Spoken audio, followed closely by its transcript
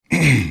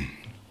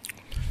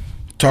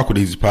Talk with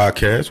Deezy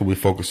podcast, where we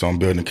focus on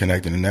building,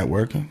 connecting, and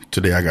networking.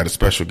 Today, I got a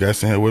special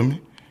guest in here with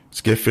me,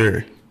 Skit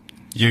Fury.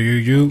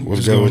 You.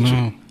 What's good with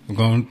you?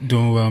 I'm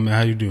doing well, man.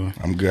 How you doing?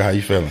 I'm good. How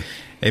you feeling?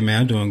 Hey,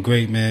 man, I'm doing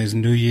great, man. It's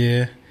New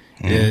Year.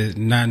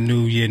 Not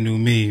New Year, new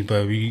me,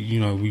 but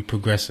we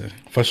progressing.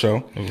 For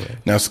sure. Okay.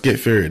 Now, Skit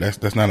Fury,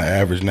 that's not an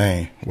average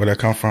name. Where'd that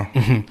come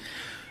from?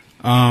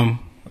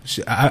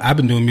 I've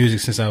been doing music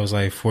since I was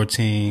like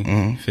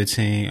 14,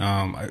 15.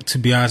 To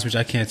be honest with you,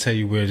 I can't tell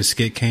you where the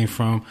skit came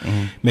from.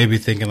 Maybe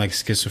thinking like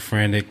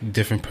schizophrenic,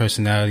 different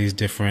personalities,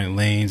 different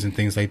lanes and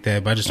things like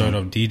that. But I just started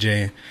off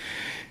DJing.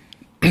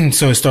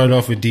 So it started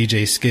off with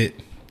DJ Skit.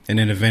 And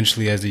then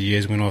eventually as the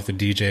years went off, the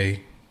DJ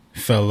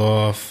fell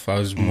off. I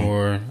was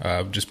more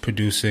just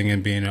producing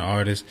and being an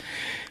artist.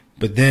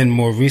 But then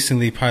more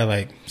recently, probably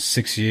like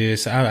 6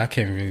 years, I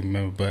can't really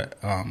remember, but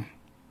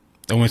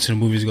I went to the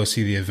movies to go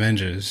see the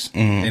Avengers,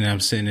 and I'm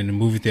sitting in the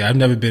movie theater. I've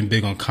never been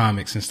big on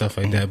comics and stuff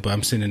like that, but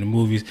I'm sitting in the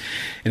movies,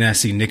 and I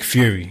see Nick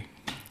Fury,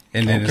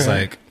 and then it's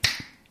like,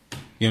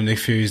 Nick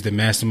Fury's the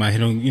mastermind.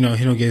 He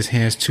don't get his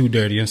hands too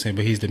dirty, you know what I'm saying?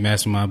 But he's the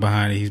mastermind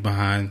behind it. He's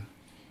behind,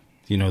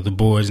 the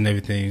boards and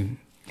everything,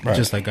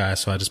 just like I.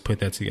 So I just put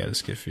that together,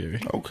 Skit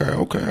Fury. Okay,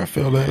 I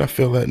feel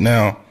that.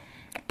 Now,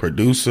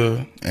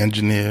 producer,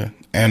 engineer,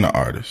 and the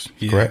artist,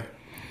 correct?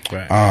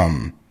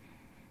 Right.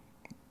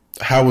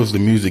 How was the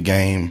music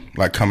game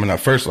like coming up?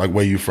 First, like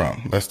where you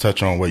from? Let's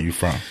touch on where you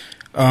from.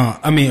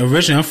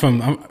 Originally I'm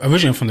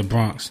from the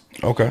Bronx.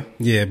 Okay.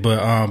 Yeah,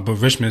 but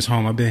Richmond's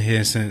home. I've been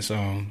here since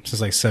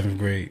like 7th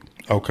grade.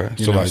 Okay.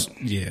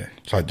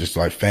 It's like just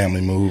like family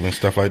move and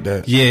stuff like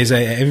that. Yeah, it's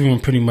like everyone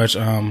pretty much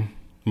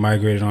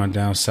migrated on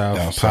down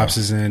south. Pops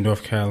is in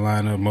North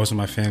Carolina. Most of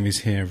my family's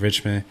here in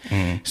Richmond.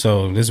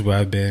 So this is where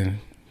I've been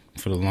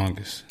for the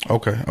longest.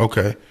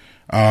 Okay.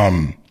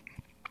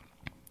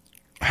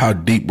 How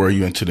deep were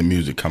you into the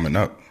music coming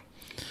up?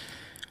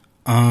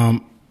 I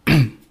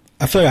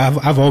feel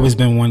like I've always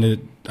been one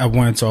that I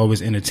wanted to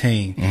always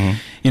entertain.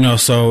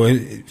 So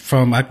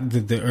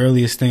the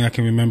earliest thing I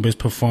can remember is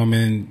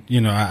performing.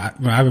 I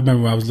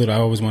remember when I was little, I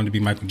always wanted to be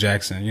Michael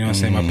Jackson. You know what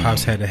I'm saying? My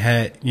pops had a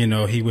hat.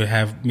 He would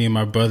have me and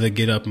my brother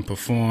get up and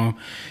perform.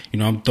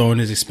 I'm throwing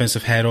his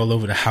expensive hat all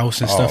over the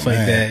house and stuff like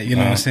that. You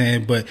know what I'm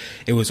saying? But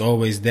it was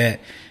always that.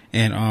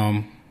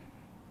 And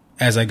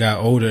as I got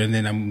older and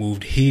then I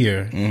moved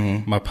here,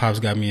 my pops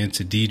got me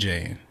into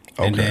DJing.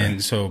 Okay. And then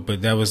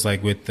but that was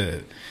like with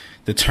the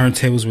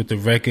turntables with the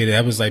record.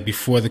 That was like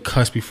before the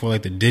cusp, before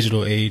like the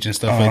digital age and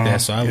stuff like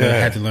that. So I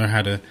had to learn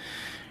how to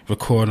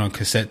record on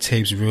cassette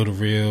tapes, reel to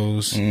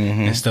reels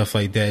and stuff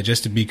like that,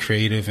 just to be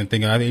creative and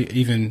think.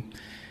 Even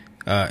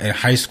in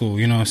high school,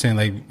 you know what I'm saying,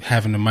 like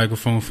having a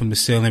microphone from the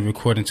ceiling,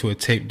 recording to a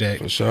tape deck,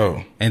 for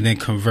sure, and then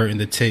converting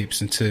the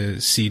tapes into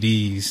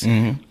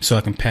CDs so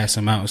I can pass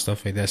them out and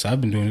stuff like that. So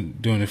I've been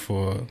doing it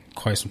for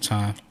quite some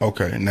time.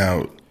 Okay,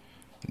 now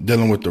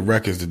dealing with the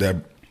records, did that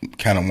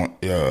kind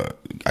of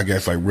I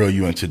guess like reel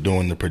you into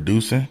doing the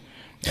producing,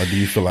 or do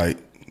you feel like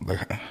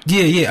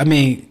yeah? I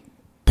mean,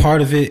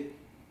 part of it,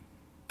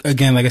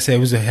 again, like I said, it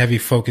was a heavy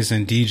focus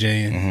in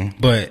DJing,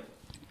 but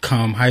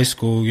come high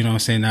school, you know what I'm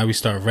saying, now we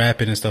start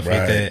rapping and stuff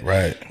like that.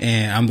 Right.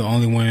 And I'm the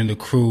only one in the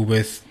crew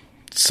with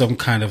some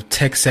kind of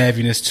tech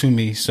savviness to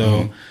me.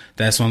 So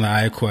that's on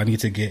the cool. I need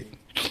to get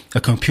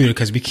a computer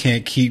because we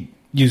can't keep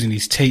using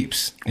these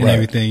tapes and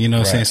everything, you know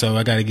what I'm saying? So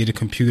I got to get a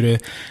computer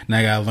and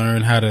I got to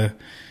learn how to,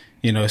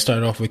 it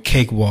started off with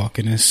Cakewalk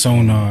and then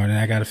Sonar, and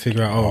I got to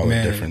figure out,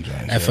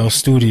 FL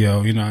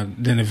Studio,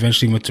 then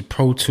eventually went to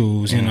Pro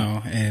Tools,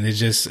 and it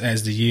just,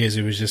 as the years,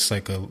 it was just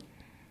like a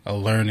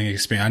learning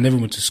experience. I never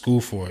went to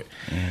school for it.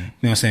 You know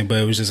what I'm saying? But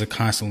it was just a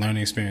constant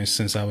learning experience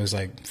since I was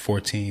like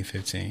 14,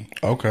 15.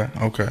 Okay.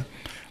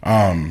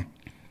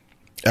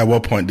 At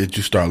what point did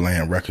you start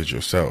laying records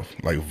yourself,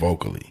 like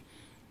vocally?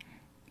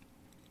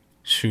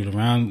 Shoot,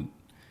 around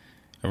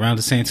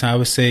the same time, I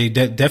would say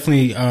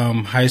definitely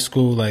high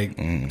school, like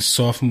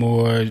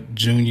sophomore,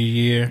 junior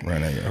year.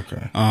 Right,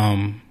 okay.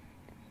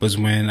 Was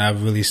when I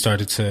really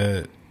started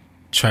to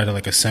try to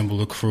like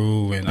assemble a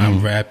crew, and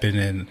I'm rapping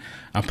and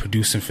I'm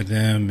producing for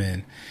them,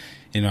 and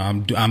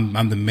I'm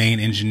the main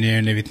engineer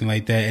and everything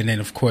like that. And then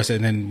of course,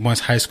 once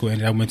high school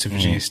ended, I went to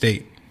Virginia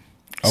State.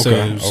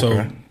 So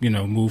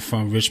moved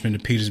from Richmond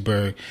to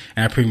Petersburg,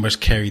 and I pretty much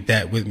carried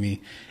that with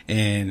me.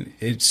 And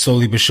it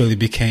slowly but surely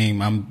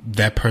became I'm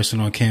that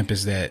person on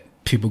campus that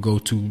people go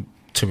to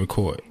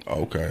record.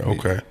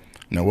 Okay.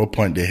 Now, what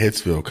point did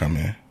Hitzville come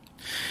in?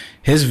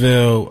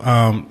 Hitzville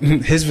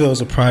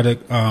is a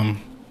product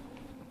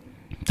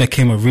that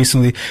came up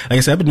recently. Like I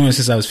said, I've been doing it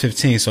since I was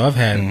 15, so I've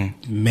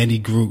had many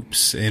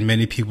groups and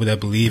many people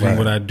that believe in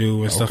what I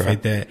do and stuff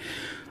like that.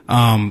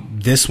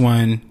 This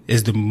one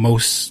is the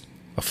most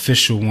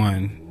official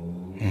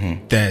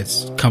one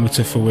that's coming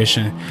to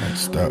fruition.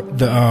 That's dope.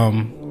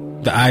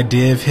 The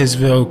idea of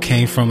Hitzville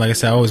came from, like I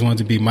said, I always wanted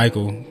to be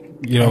Michael,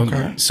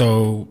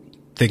 so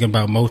thinking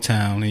about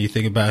Motown and you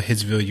think about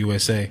Hitzville,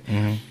 USA.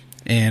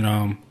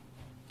 And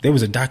there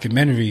was a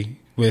documentary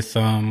with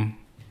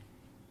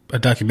a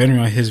documentary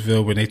on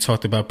Hitzville where they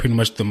talked about pretty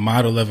much the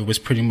model of it was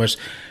pretty much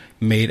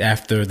made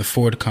after the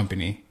Ford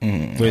company,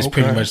 where it's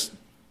pretty much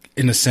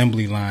an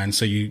assembly line.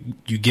 So you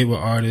get with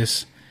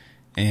artists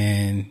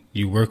and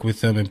you work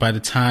with them, and by the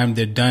time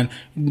they're done,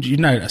 you're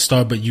not a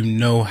star, but you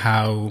know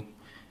how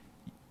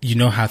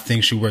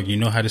things should work. You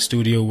know how the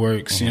studio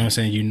works. You know what I'm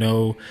saying? You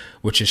know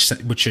what your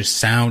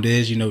sound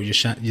is. You know what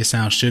your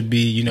sound should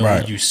be. You know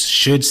what you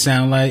should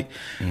sound like.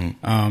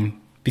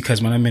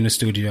 Because when I'm in the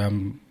studio,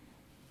 I'm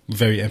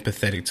very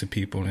empathetic to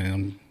people,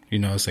 and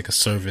it's like a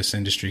service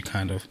industry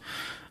kind of.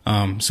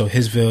 So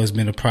Hitzville has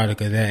been a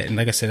product of that, and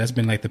like I said, that's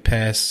been like the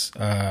past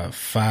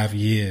 5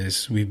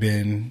 years we've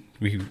been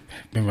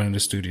running the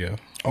studio.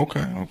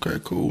 Okay,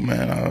 cool,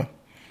 man.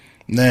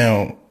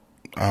 Now,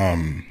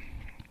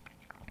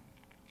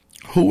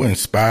 who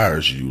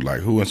inspires you?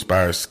 Like, who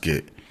inspires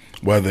Skit?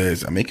 Whether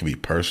it's, it can be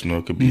personal,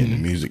 it could be in the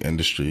music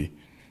industry,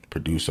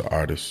 producer,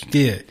 artist.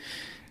 Yeah.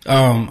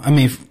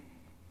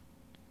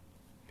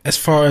 As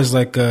far as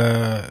like,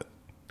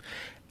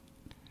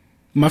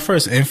 my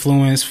first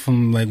influence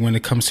from like when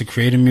it comes to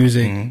creating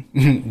music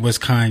was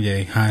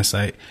Kanye.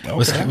 Hindsight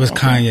was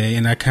Kanye,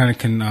 and I kind of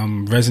can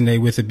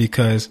resonate with it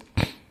because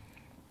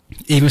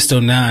even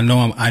still now,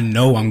 I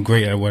know I'm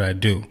great at what I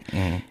do,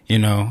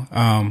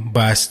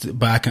 but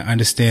I can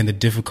understand the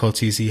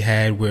difficulties he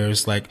had, where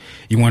it's like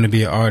you want to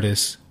be an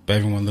artist, but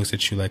everyone looks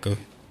at you like a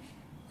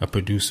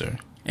producer.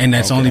 And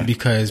that's only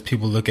because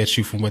people look at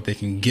you from what they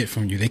can get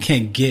from you. They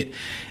can't get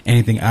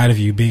anything out of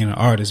you being an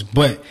artist.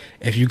 But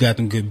if you got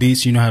them good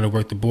beats, you know how to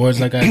work the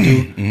boards like I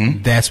do,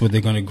 that's what they're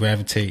going to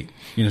gravitate,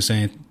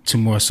 to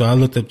more. So I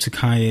looked up to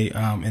Kanye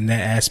in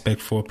that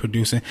aspect for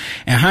producing.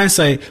 And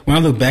hindsight, when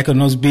I look back on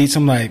those beats,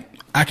 I'm like,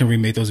 I can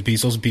remake those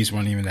beats. Those beats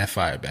weren't even that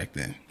fire back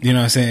then. You know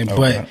what I'm saying?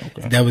 But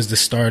that was the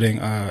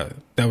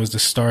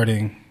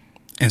starting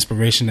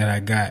inspiration that I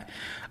got.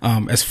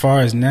 As far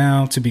as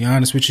now, to be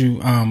honest with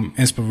you,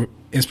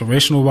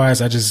 inspirational wise,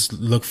 I just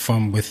look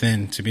from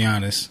within, to be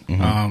honest,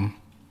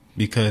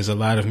 because a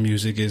lot of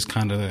music is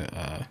kind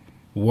of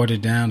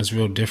watered down. It's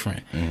real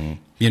different, and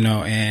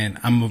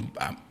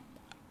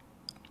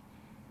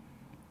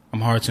I'm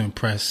hard to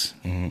impress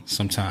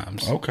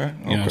sometimes. Okay.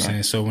 You know what I'm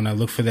saying? So when I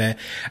look for that,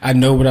 I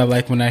know what I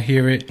like when I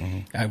hear it.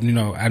 I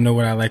know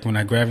what I like when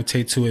I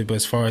gravitate to it. But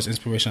as far as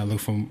inspiration, I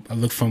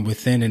look from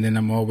within, and then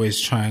I'm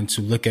always trying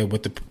to look at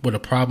what a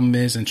problem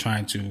is and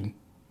trying to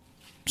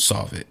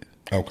solve it.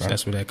 Okay. So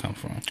that's where that comes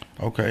from.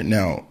 Okay.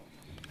 Now,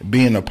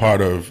 being a part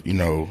of,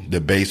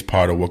 the bass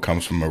part of what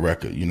comes from a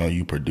record,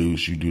 you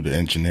produce, you do the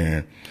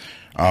engineering.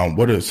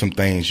 What are some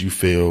things you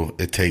feel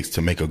it takes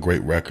to make a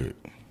great record?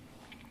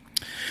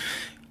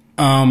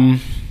 To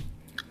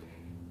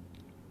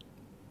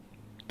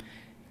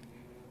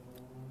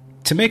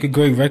make a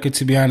great record,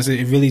 to be honest,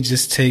 it really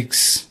just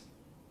takes,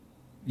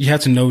 you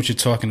have to know what you're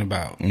talking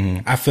about.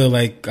 I feel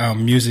like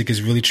music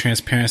is really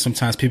transparent.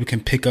 Sometimes people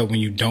can pick up when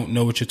you don't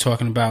know what you're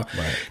talking about.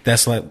 Right.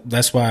 That's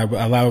why I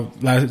allow a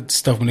lot of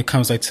stuff when it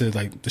comes to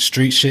the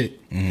street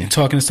shit and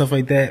talking and stuff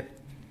like that.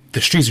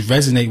 The streets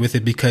resonate with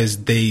it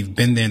because they've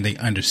been there and they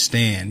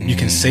understand. You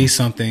can say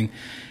something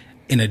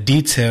in a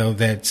detail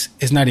that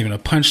it's not even a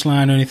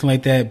punchline or anything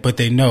like that, but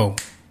they know,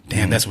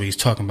 damn, that's what he's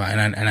talking about,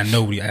 and I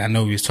know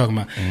what he's talking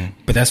about.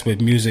 But that's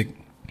what music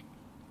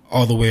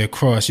all the way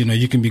across.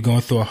 You can be going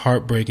through a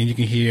heartbreak, and you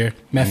can hear.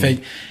 Matter of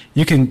fact,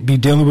 you can be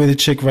dealing with a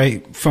chick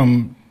right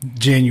from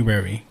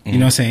January. You know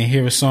what I'm saying?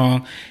 Hear a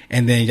song,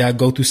 and then y'all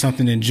go through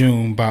something in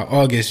June. By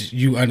August,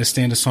 you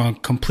understand the song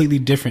completely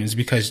different. It's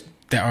because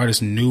that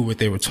artist knew what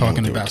they were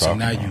talking about, so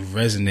now you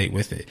resonate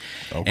with it.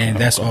 And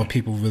that's all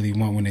people really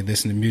want when they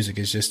listen to music,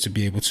 is just to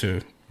be able to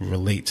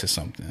relate to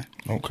something.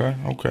 Okay.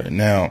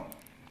 Now,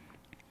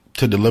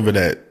 to deliver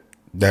that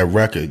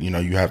record,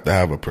 you have to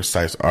have a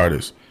precise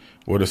artist.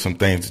 What are some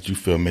things that you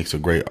feel makes a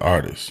great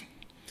artist?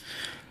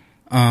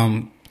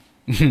 What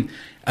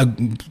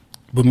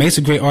makes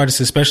a great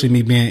artist, especially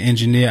me being an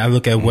engineer, I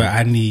look at what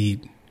I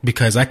need,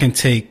 because I could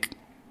take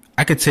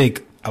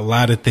a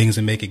lot of things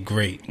and make it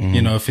great.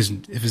 If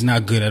it's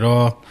not good at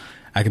all,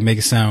 I can make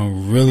it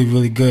sound really,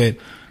 really good.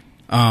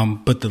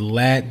 But the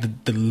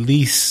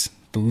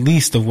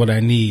least of what I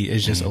need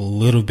is just a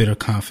little bit of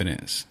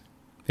confidence.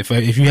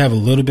 If you have a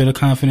little bit of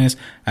confidence,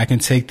 I can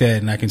take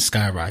that and I can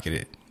skyrocket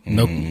it.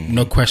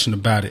 No question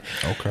about it.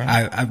 Okay.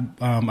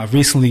 I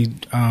recently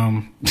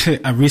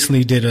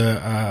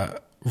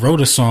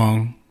wrote a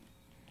song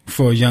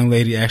for a young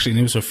lady, actually, and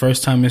it was her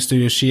first time in the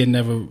studio. She had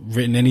never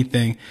written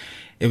anything.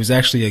 It was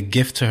actually a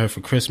gift to her for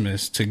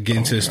Christmas to get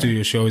into the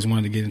studio. She always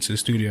wanted to get into the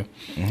studio.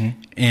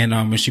 And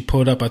when she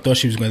pulled up, I thought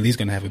she was at least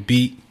going to have a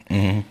beat.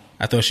 I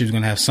thought she was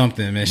going to have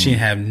something, man. She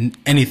didn't have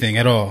anything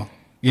at all,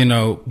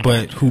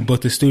 but who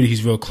booked the studio,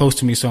 he's real close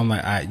to me. So I'm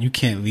like, you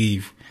can't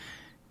leave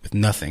with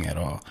nothing at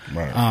all.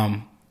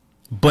 Right.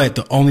 But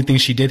the only thing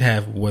she did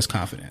have was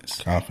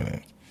confidence.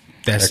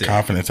 That's it.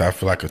 Confidence, I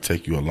feel like, could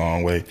take you a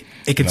long way.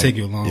 It can take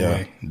you a long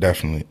way.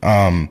 Definitely.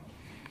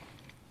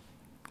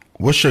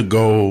 What's your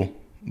goal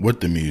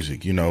with the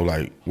music?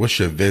 What's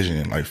your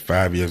vision,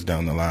 5 years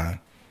down the line?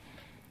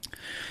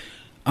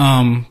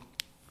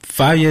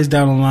 5 years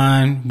down the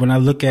line, when I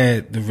look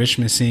at the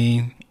Richmond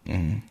scene,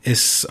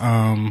 it's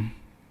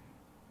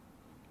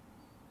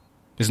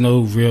there's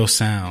no real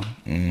sound.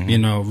 You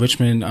know,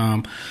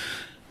 Richmond.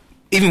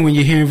 Even when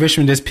you're here in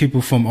Richmond, there's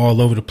people from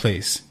all over the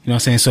place. You know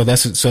what I'm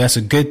saying? So that's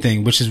a good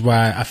thing, which is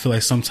why I feel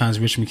like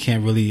sometimes Richmond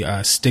can't really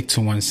stick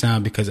to one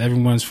sound, because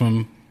everyone's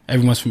from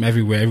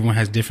everywhere. Everyone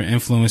has different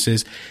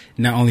influences,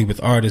 not only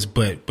with artists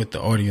but with the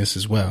audience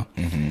as well.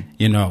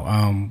 You know,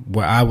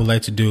 what I would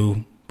like to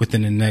do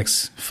within the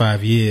next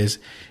 5 years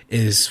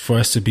is for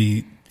us to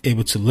be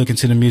able to look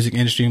into the music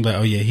industry and be like,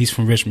 oh yeah, he's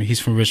from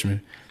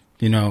Richmond.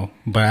 You know,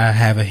 but I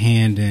have a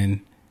hand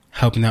in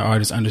helping that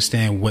artist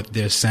understand what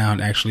their sound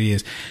actually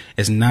is.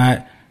 It's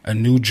not a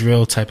new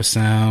drill type of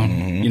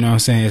sound. You know what I'm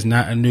saying? It's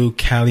not a new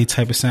Cali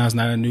type of sound. It's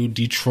not a new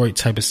Detroit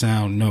type of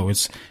sound. No,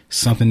 it's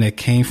something that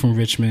came from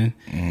Richmond,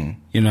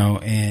 you know,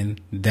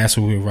 and that's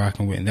what we're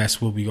rocking with. And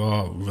that's what we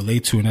all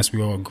relate to, and that's what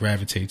we all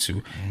gravitate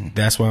to.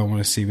 That's what I want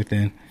to see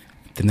within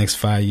the next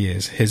 5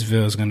 years.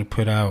 Hitzville is going to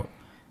put out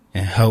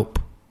and help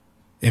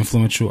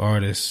influential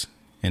artists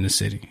in the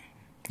city.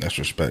 That's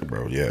respect,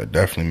 bro. Yeah,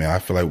 definitely, man. I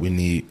feel like we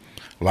need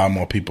a lot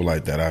more people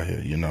like that out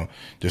here, you know,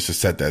 just to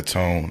set that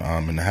tone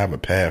and to have a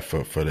path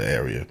for the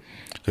area,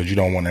 because you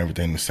don't want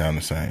everything to sound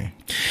the same.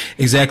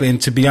 Exactly.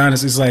 And to be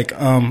honest, it's like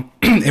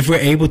if we're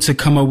able to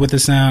come up with a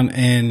sound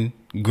and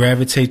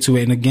gravitate to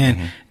it, and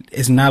again,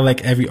 it's not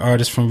like every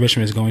artist from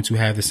Richmond is going to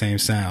have the same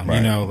sound. Right,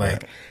 you know,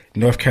 like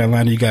North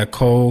Carolina, you got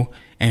Cole,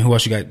 and who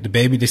else you got? The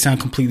Baby. They sound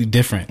completely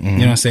different. You know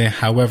what I'm saying?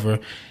 However,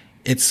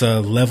 it's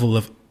a level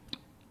of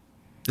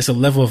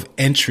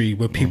entry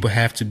where people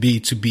have to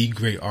be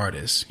great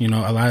artists. You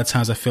know, a lot of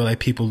times I feel like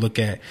people look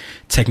at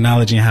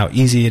technology and how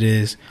easy it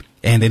is,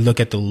 and they look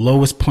at the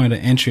lowest point of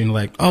entry and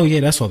like, oh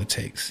yeah, that's all it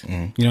takes. You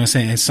know what I'm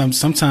saying? And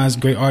sometimes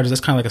great artists,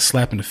 that's kind of like a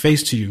slap in the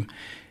face to you.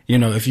 You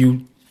know, if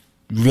you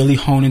really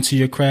hone into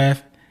your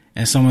craft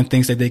and someone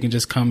thinks that they can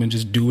just come and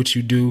just do what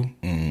you do,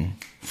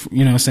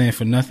 you know what I'm saying,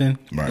 for nothing,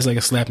 it's like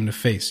a slap in the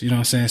face. You know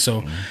what I'm saying?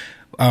 So,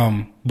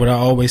 what I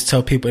always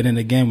tell people, and then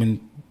again, when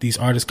these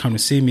artists come to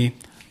see me,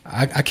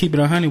 I keep it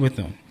 100 with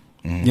them.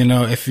 You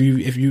know, if you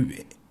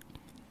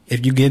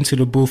get into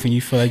the booth and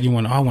you feel like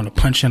I want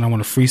to punch in, I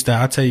want to freestyle,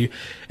 I'll tell you,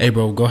 hey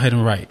bro, go ahead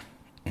and write.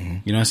 You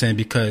know what I'm saying?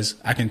 Because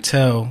I can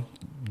tell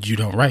you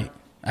don't write.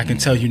 I can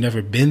tell you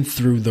never been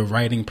through the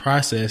writing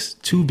process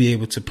to be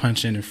able to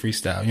punch in and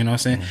freestyle. You know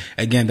what I'm saying?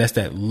 Again, that's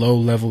that low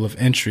level of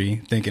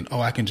entry, thinking,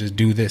 oh, I can just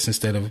do this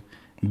instead of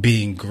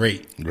being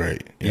great.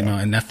 Right. Yeah. You know,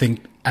 and I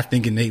think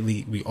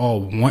innately we all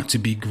want to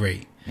be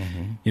great. You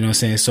know what I'm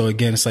saying? So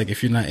again, it's like,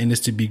 if you're not in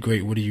this to be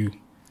great, what are you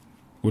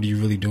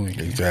really doing?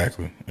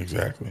 Exactly.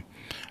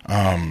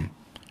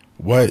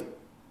 What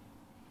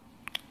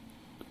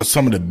are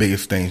some of the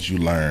biggest things you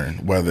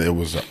learned, whether it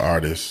was the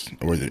artist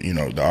or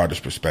the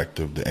artist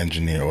perspective, the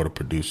engineer or the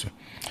producer?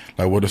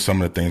 Like, what are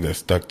some of the things that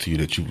stuck to you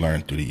that you've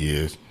learned through the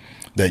years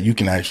that you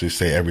can actually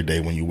say every day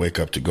when you wake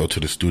up to go to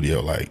the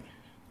studio, like,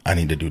 I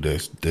need to do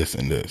this, this,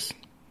 and this?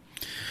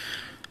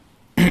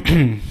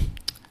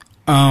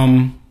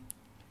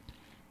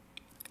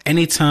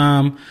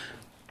 Anytime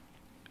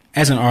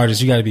as an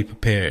artist, you got to be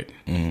prepared.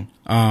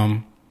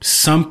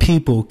 Some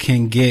people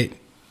can get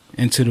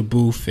into the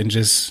booth and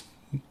just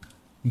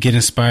get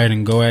inspired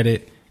and go at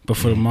it, but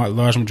for the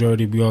large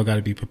majority, we all got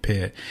to be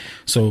prepared.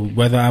 So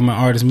whether I'm an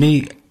artist,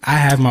 I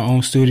have my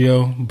own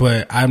studio,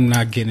 but I'm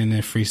not getting in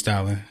there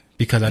freestyling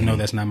because I know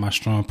that's not my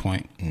strong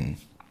point.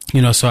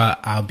 You know, so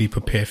I'll be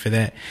prepared for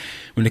that.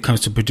 When it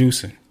comes to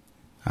producing,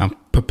 I'm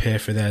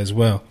prepared for that as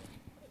well.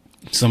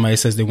 Somebody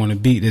says they want a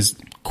beat, there's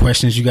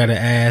questions you got to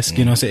ask.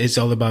 You know what I'm saying? It's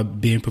all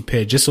about being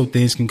prepared just so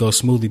things can go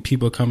smoothly.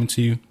 People are coming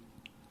to you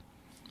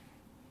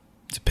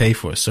to pay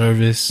for a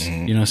service. You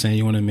know what I'm saying?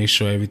 You want to make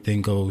sure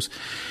everything goes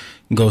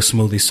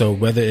smoothly. So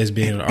whether it's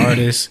being an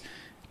artist,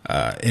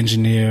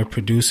 engineer,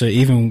 producer,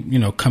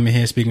 even, coming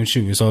here and speaking with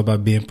you, it's all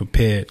about being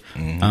prepared.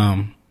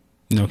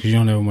 Because you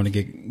don't ever want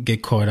to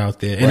get caught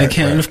out there. And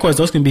and of course,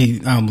 those can be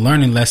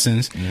learning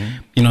lessons, you know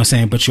what I'm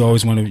saying? But you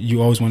always want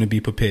to be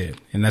prepared.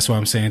 And that's why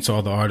I'm saying to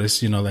all the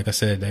artists, like I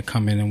said, that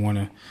come in and want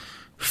to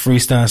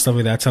freestyle and stuff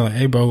like that, I tell them,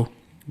 hey bro,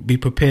 be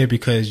prepared,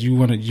 because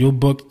you'll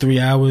book 3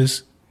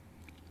 hours,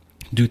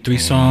 do 3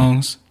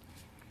 songs.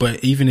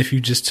 But even if you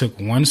just took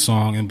one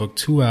song and booked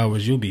 2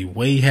 hours, you'll be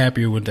way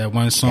happier with that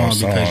one song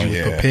because you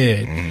were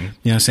prepared. You know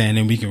what I'm saying?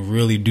 And we can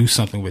really do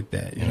something with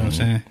that. You know what I'm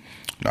saying?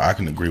 No, I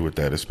can agree with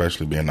that,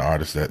 especially being the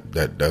artist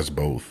that does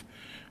both,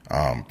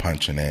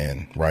 punching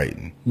and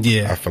writing.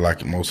 Yeah. I feel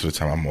like most of the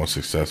time I'm more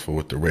successful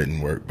with the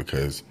written work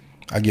because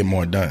I get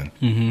more done,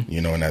 in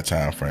that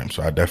time frame.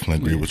 So I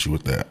definitely agree with you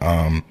with that.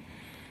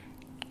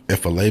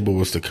 If a label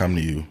was to come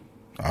to you,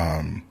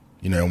 and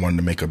wanted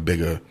to make a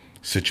bigger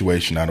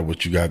situation out of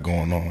what you got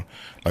going on,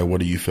 like, what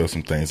do you feel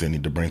some things they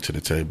need to bring to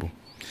the table?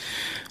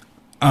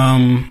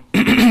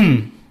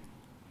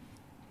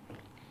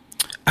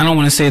 I don't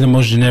want to say the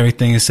most generic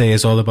thing and say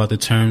it's all about the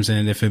terms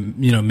and if it,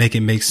 make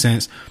it make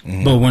sense.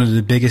 But one of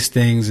the biggest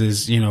things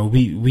is,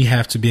 we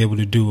have to be able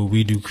to do what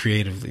we do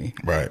creatively.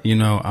 Right.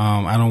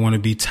 I don't want to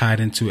be tied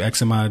into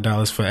X amount of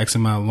dollars for X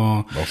amount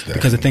long.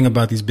 Because the thing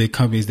about these big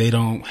companies, they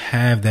don't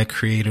have that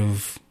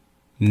creative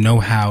know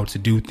how to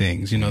do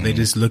things. You know, they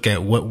just look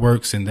at what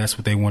works and that's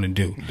what they want to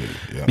do. Yeah.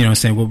 You know what I'm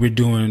saying? What we're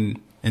doing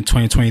in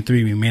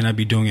 2023, we may not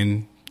be doing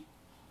in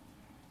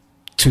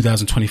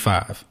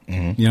 2025. You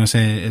know what I'm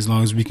saying? As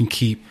long as we can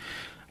keep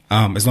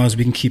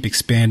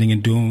expanding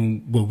and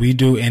doing what we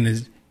do, and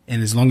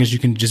as long as you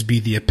can just be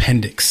the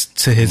appendix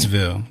to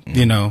Hitzville,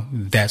 you know,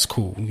 that's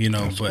cool. You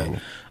know, that's but cool.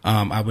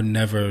 I would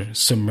never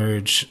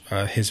submerge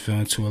Hitzville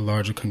into a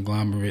larger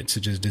conglomerate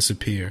to just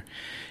disappear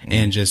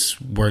and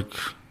just work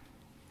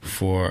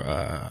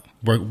for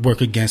work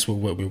against what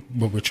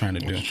we're trying to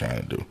do. What you're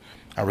trying to do.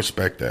 I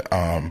respect that.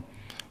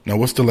 Now,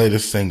 what's the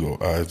latest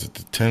single? Is it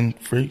the 10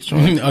 Freaks?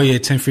 Right? Oh yeah,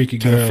 10 Freaky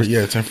Girls.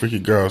 10 Freaky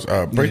Girls.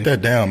 Break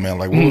that down, man.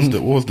 Like, what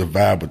was the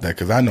vibe with that?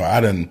 Because I know I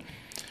didn't.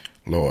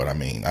 Lord, I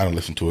mean, I done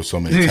listened to it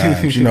so many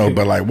times, you know.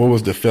 But like, what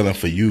was the feeling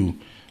for you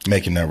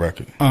making that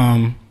record?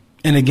 And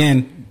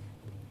again,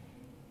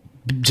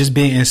 just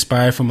being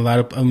inspired from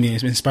but I'm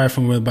inspired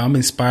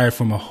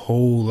from a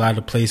whole lot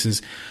of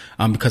places,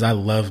 because I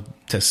love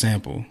to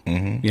sample.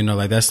 You know,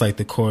 like that's like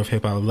the core of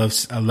hip hop.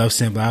 I love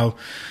sample. I'll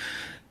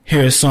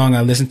hear a song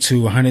I listen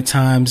to 100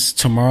 times.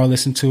 Tomorrow,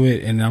 listen to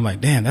it, and I'm like,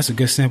 damn, that's a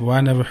good sample.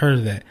 I never heard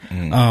of that.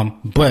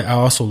 But I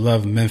also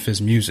love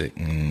Memphis music.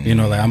 You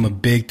know, like I'm a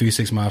big 3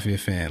 6 Mafia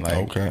fan.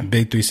 Like,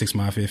 big 3 6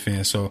 Mafia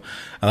fan. So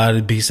a lot of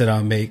the beats that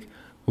I'll make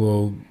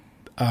will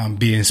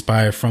be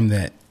inspired from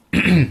that.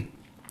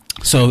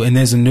 So, and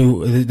there's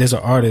an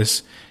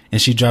artist,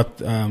 and she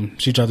dropped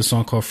a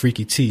song called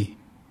Freaky T.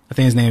 I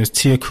think his name is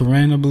Tia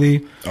Corinne, I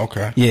believe.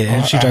 Okay. Yeah,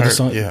 and she dropped a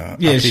song.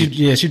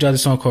 She dropped a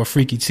song called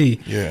Freaky T.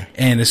 Yeah.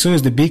 And as soon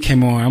as the beat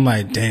came on, I'm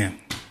like, damn.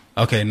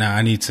 Okay, now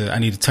I need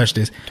to touch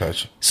this.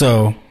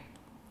 So,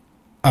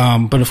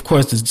 but of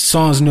course the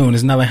song's new, and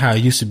it's not like how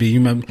it used to be. You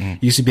remember, you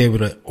used to be able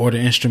to order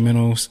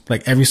instrumentals.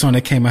 Like every song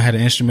that came out had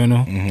an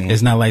instrumental.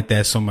 It's not like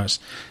that so much.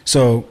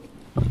 So,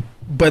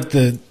 but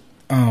the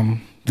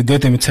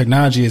good thing with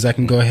technology is I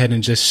can go ahead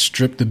and just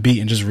strip the beat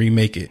and just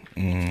remake it.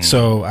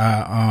 So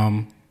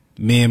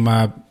me and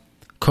my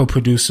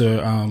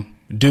co-producer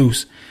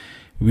Deuce,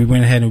 we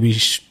went ahead and we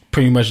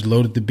pretty much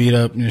loaded the beat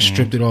up and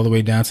stripped it all the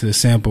way down to the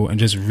sample and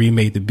just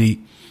remade the beat.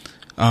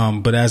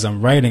 But as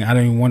I'm writing, I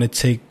don't even want to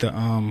take the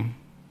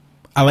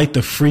I like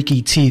the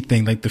freaky T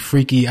thing, like the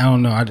freaky. I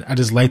don't know. I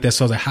just like that.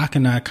 So I was like, how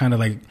can I kind of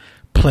like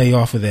play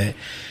off of that?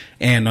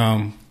 And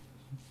one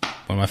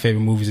of my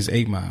favorite movies is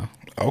 8 Mile.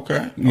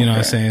 Okay. You know what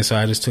I'm saying? So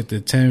I just took the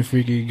 10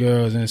 freaky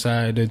girls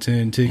inside the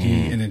 10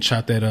 Tiki and then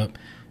chopped that up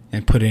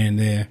and put it in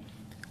there.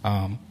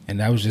 And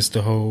that was just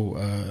the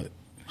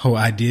whole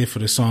idea for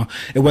the song.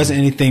 It wasn't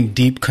anything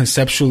deep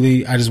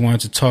conceptually. I just wanted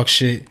to talk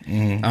shit.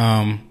 You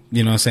know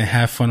what I'm saying?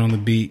 Have fun on the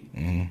beat.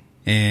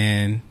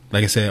 And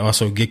like I said,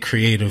 also get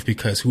creative,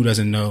 because who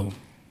doesn't know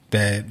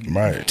that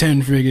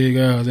 10 freaky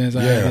girls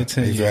inside the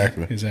 10.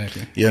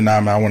 Exactly. Yeah,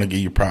 man, I want to give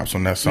you props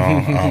on that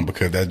song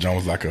because that joint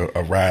was like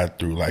a ride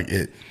through. Like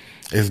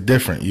it's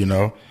different, you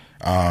know.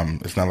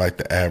 It's not like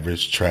the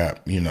average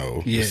trap, you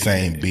know, the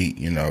same beat,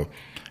 you know.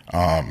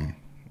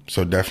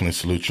 So definitely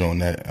salute you on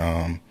that.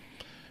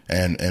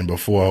 And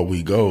before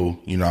we go,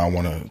 you know, I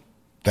want to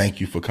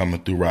thank you for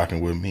coming through, rocking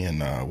with me,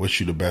 and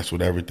wish you the best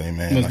with everything,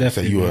 man. Most like I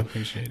said, you're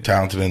a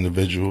talented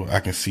individual. I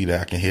can see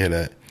that. I can hear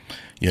that.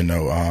 You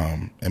know,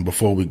 and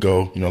before we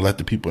go, you know, let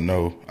the people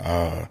know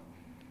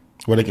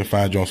where they can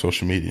find you on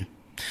social media.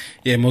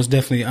 Yeah, most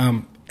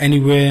definitely.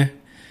 Anywhere.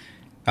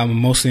 I'm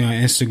mostly on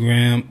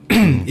Instagram,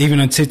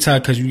 even on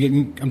TikTok, because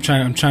I'm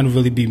trying to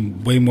really be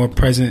way more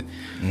present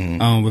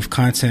with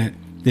content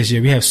this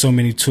year. We have so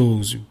many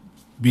tools.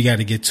 We got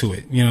to get to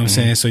it. You know what I'm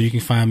saying? So you can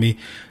find me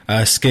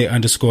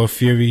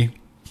Skit_Fury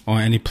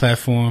on any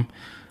platform.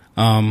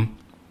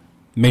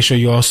 Make sure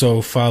you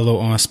also follow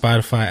on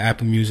Spotify,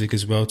 Apple Music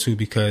as well too,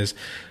 because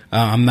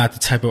I'm not the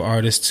type of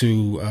artist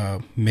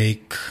to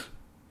make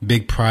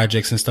big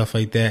projects and stuff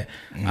like that.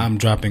 I'm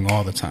dropping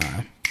all the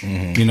time.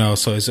 You know,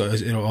 so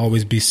it'll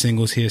always be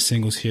singles here,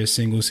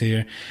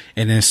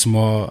 and then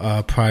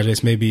small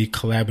projects, maybe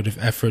collaborative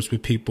efforts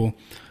with people.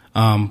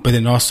 But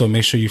then also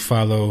make sure you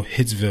follow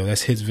Hitzville.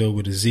 That's Hitzville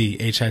with a Z,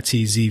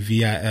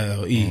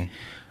 HITZVILLE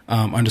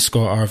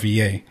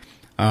 _RVA.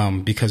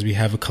 Because we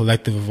have a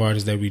collective of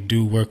artists that we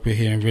do work with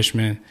here in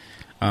Richmond.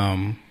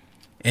 And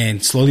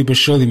slowly but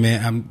surely,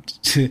 man,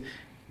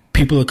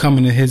 people are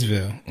coming to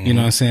Hitzville. You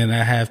know what I'm saying?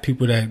 I have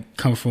people that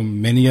come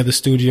from many other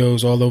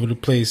studios all over the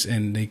place,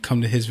 and they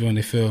come to Hitzville and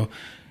they feel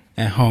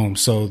at home.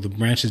 So the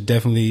branch is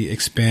definitely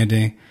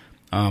expanding,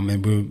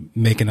 and we're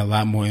making a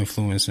lot more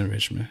influence in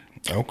Richmond.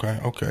 Okay.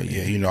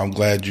 Yeah, you know, I'm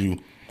glad you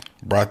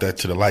brought that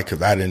to the light,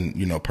 because I didn't,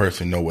 you know,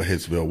 personally know what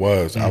Hitzville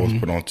was. I was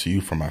put on to you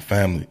from my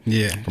family,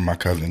 from my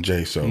cousin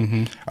Jay. So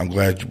I'm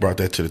glad you brought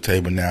that to the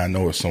table. Now I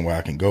know it's somewhere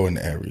I can go in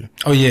the area.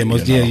 Oh yeah,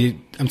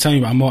 I'm telling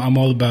you, I'm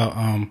all about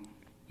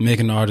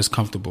making the artist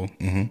comfortable.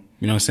 You know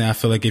what I'm saying? I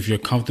feel like if you're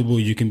comfortable,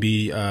 you can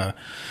be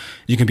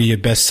your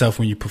best self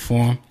when you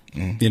perform.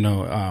 You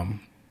know, I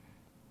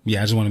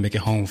just want to make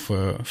it home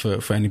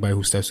for anybody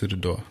who steps through the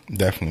door.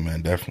 Definitely,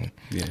 man. Definitely.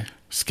 Yeah.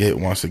 Skit,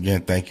 once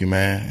again, thank you,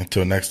 man.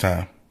 Until next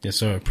time. Yes,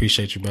 sir.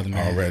 Appreciate you, brother,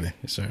 man. Already.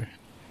 Yes, sir.